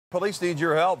Police need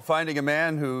your help finding a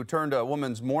man who turned a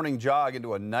woman's morning jog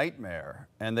into a nightmare,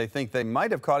 and they think they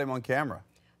might have caught him on camera.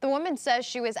 The woman says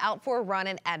she was out for a run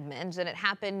in Edmonds, and it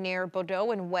happened near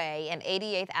Bodoin Way and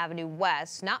 88th Avenue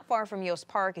West, not far from Yost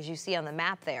Park, as you see on the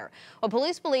map there. Well,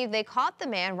 police believe they caught the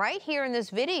man right here in this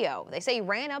video. They say he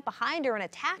ran up behind her and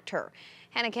attacked her.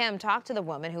 Hannah Kim talked to the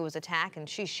woman who was attacked, and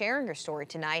she's sharing her story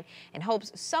tonight and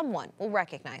hopes someone will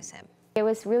recognize him. It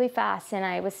was really fast, and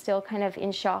I was still kind of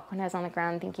in shock when I was on the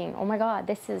ground thinking, oh my God,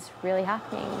 this is really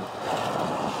happening.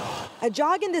 A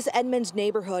jog in this Edmonds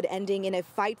neighborhood ending in a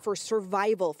fight for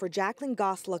survival for Jacqueline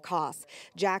Goss-Lacoste.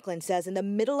 Jacqueline says in the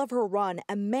middle of her run,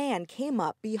 a man came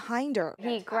up behind her.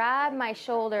 He grabbed my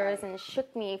shoulders and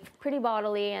shook me pretty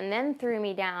bodily and then threw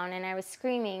me down, and I was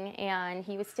screaming, and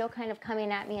he was still kind of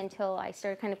coming at me until I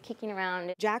started kind of kicking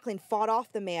around. Jacqueline fought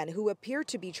off the man who appeared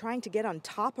to be trying to get on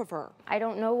top of her. I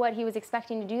don't know what he was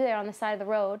expecting to do there on the side of the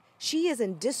road. She is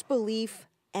in disbelief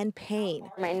and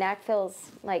pain. My neck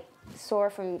feels like sore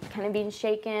from kind of being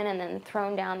shaken and then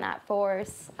thrown down that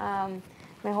force.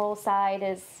 My whole side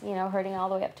is, hurting all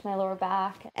the way up to my lower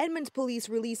back. Edmonds police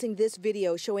releasing this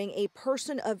video showing a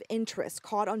person of interest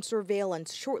caught on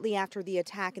surveillance shortly after the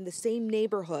attack in the same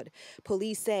neighborhood.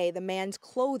 Police say the man's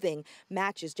clothing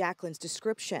matches Jacqueline's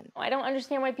description. I don't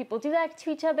understand why people do that to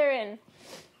each other, and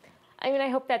I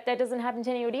hope that doesn't happen to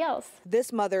anybody else.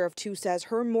 This mother of two says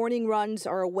her morning runs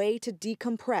are a way to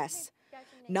decompress.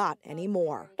 Not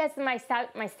anymore. That's my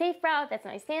safe route, that's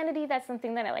my sanity, that's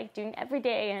something that I like doing every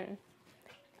day, and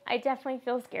I definitely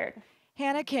feel scared.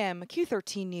 Hannah Kim,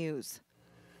 Q13 News.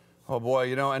 Oh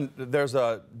boy, and there's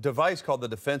a device called the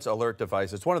Defense Alert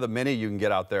device. It's one of the many you can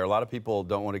get out there. A lot of people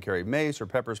don't want to carry mace or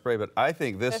pepper spray, but I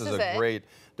think this is a great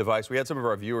device. We had some of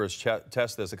our viewers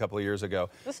test this a couple of years ago.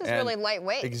 This is really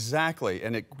lightweight. Exactly,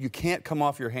 and you can't come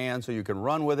off your hand, so you can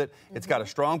run with it. It's got a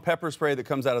strong pepper spray that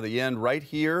comes out of the end right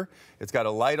here. It's got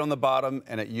a light on the bottom,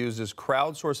 and it uses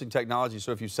crowdsourcing technology.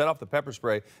 So if you set off the pepper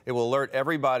spray, it will alert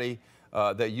everybody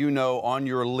that you know on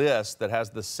your list that has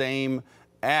the same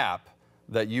app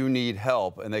that you need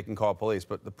help, and they can call police.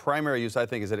 But the primary use, I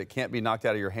think, is that it can't be knocked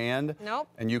out of your hand. Nope.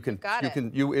 And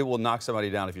it will knock somebody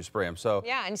down if you spray them. So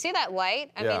yeah, and see that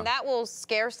light? I mean, that will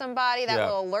scare somebody. That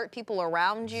will alert people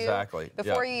around you. Exactly.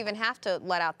 Before you even have to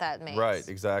let out that mace. Right.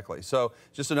 Exactly. So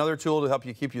just another tool to help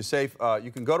you keep you safe.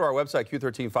 You can go to our website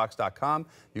Q13Fox.com.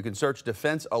 You can search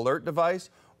Defense Alert Device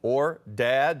or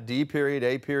D.A.D,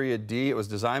 D.A.D. It was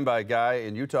designed by a guy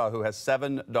in Utah who has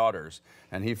 7 daughters,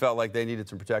 and he felt like they needed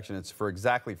some protection. It's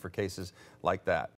exactly for cases like that.